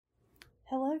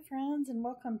friends, and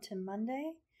welcome to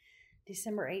Monday,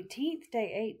 December 18th,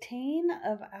 day 18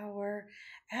 of our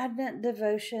Advent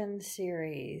Devotion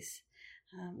series.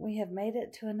 We have made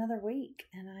it to another week,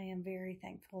 and I am very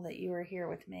thankful that you are here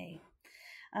with me.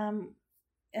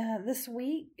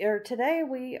 Today,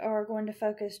 we are going to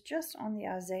focus just on the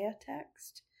Isaiah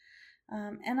text.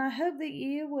 And I hope that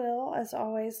you will, as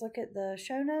always, look at the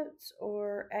show notes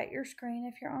or at your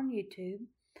screen if you're on YouTube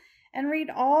and read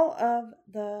all of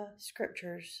the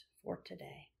scriptures for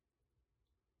today.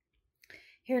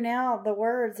 Hear now the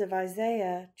words of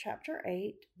Isaiah chapter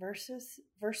 8, verse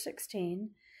 16.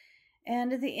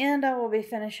 And at the end, I will be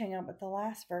finishing up with the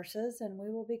last verses, and we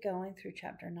will be going through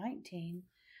chapter 19,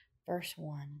 verse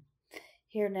 1.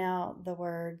 Hear now the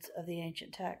words of the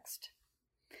ancient text.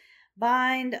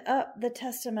 Bind up the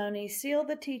testimony, seal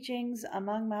the teachings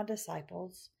among my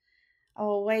disciples. I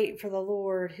will wait for the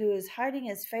Lord, who is hiding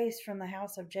his face from the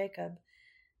house of Jacob,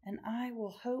 and I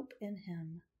will hope in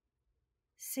him.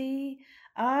 See,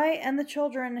 I and the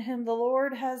children whom the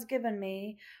Lord has given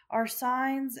me are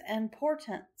signs and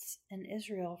portents in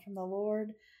Israel from the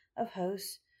Lord of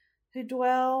hosts, who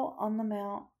dwell on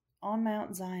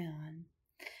Mount Zion.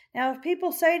 Now, if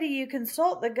people say to you,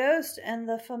 consult the ghost and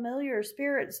the familiar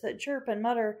spirits that chirp and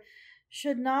mutter,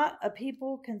 should not a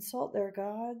people consult their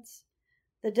gods,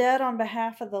 the dead on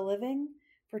behalf of the living,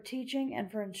 for teaching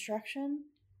and for instruction?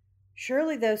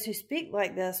 Surely those who speak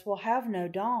like this will have no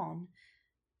dawn.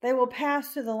 They will pass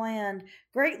through the land,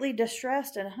 greatly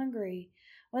distressed and hungry.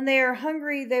 When they are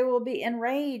hungry, they will be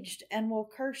enraged and will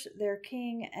curse their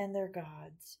king and their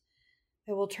gods.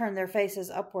 They will turn their faces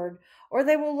upward, or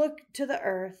they will look to the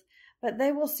earth, but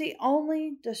they will see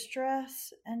only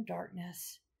distress and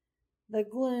darkness, the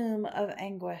gloom of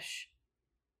anguish,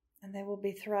 and they will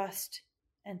be thrust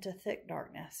into thick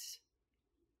darkness.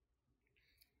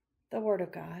 The word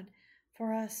of God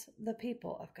for us, the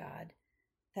people of God.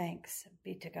 Thanks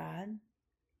be to God.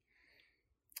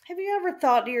 Have you ever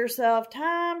thought to yourself,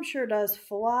 time sure does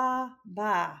fly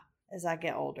by as I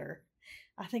get older?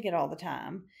 I think it all the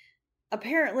time.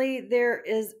 Apparently, there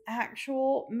is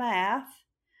actual math,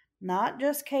 not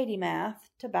just Katie math,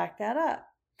 to back that up.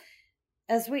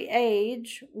 As we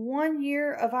age, 1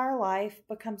 year of our life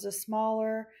becomes a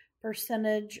smaller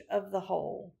percentage of the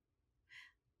whole.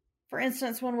 For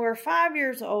instance, when we're 5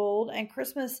 years old and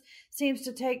Christmas seems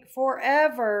to take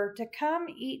forever to come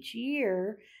each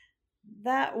year,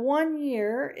 that 1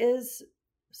 year is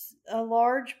a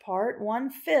large part,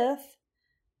 1/5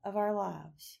 of our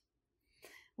lives.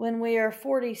 When we are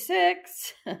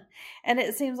 46, and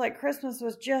it seems like Christmas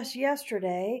was just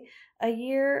yesterday, a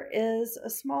year is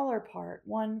a smaller part,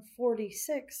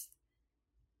 1/46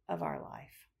 of our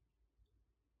life.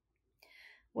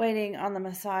 Waiting on the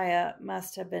Messiah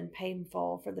must have been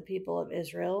painful for the people of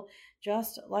Israel,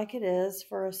 just like it is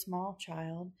for a small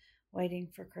child waiting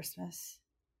for Christmas.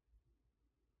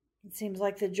 It seems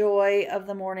like the joy of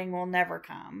the morning will never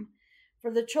come. For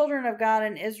the children of God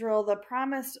in Israel, the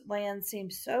promised land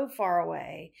seems so far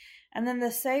away, and then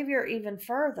the Savior even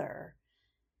further.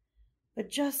 But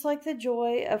just like the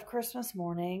joy of Christmas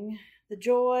morning, the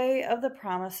joy of the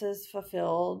promises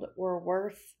fulfilled were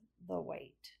worth the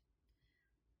wait.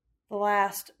 The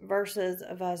last verses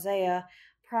of Isaiah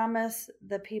promise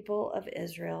the people of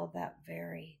Israel that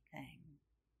very thing.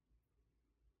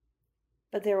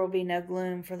 But there will be no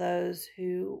gloom for those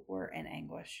who were in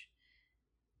anguish.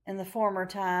 In the former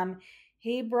time,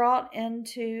 he brought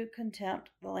into contempt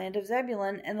the land of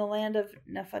Zebulun and the land of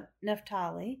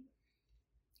Naphtali.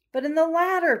 But in the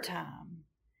latter time,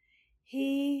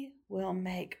 he will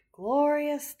make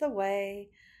glorious the way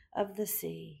of the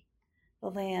sea, the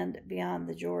land beyond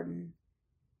the Jordan,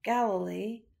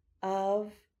 Galilee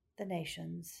of the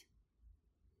nations.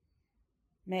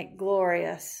 Make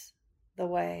glorious the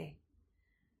way,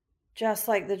 just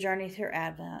like the journey through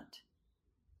Advent.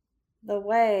 The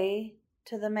way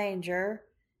to the manger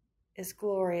is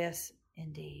glorious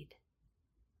indeed.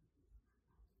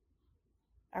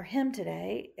 Our hymn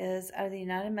today is out of the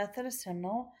United Methodist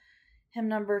Hymnal, hymn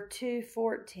number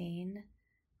 214,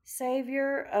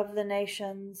 Savior of the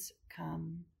Nations,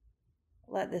 come.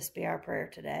 Let this be our prayer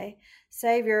today.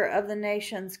 Savior of the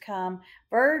nations, come.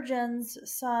 Virgin's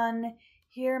Son,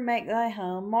 here make thy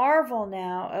home. Marvel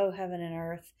now, O heaven and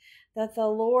earth, that the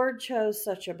Lord chose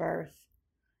such a birth.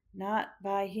 Not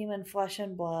by human flesh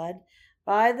and blood,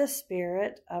 by the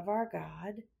Spirit of our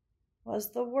God,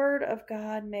 was the Word of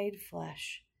God made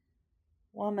flesh,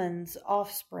 woman's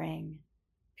offspring,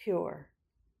 pure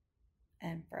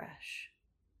and fresh.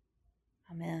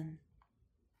 Amen.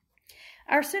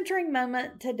 Our centering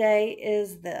moment today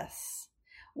is this.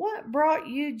 What brought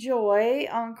you joy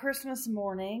on Christmas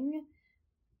morning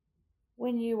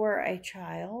when you were a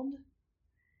child?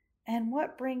 And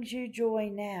what brings you joy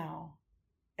now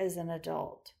as an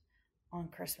adult on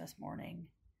Christmas morning?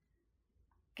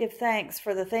 Give thanks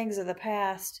for the things of the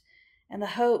past and the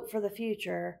hope for the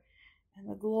future and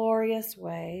the glorious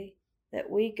way that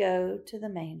we go to the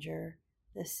manger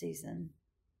this season.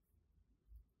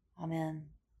 Amen.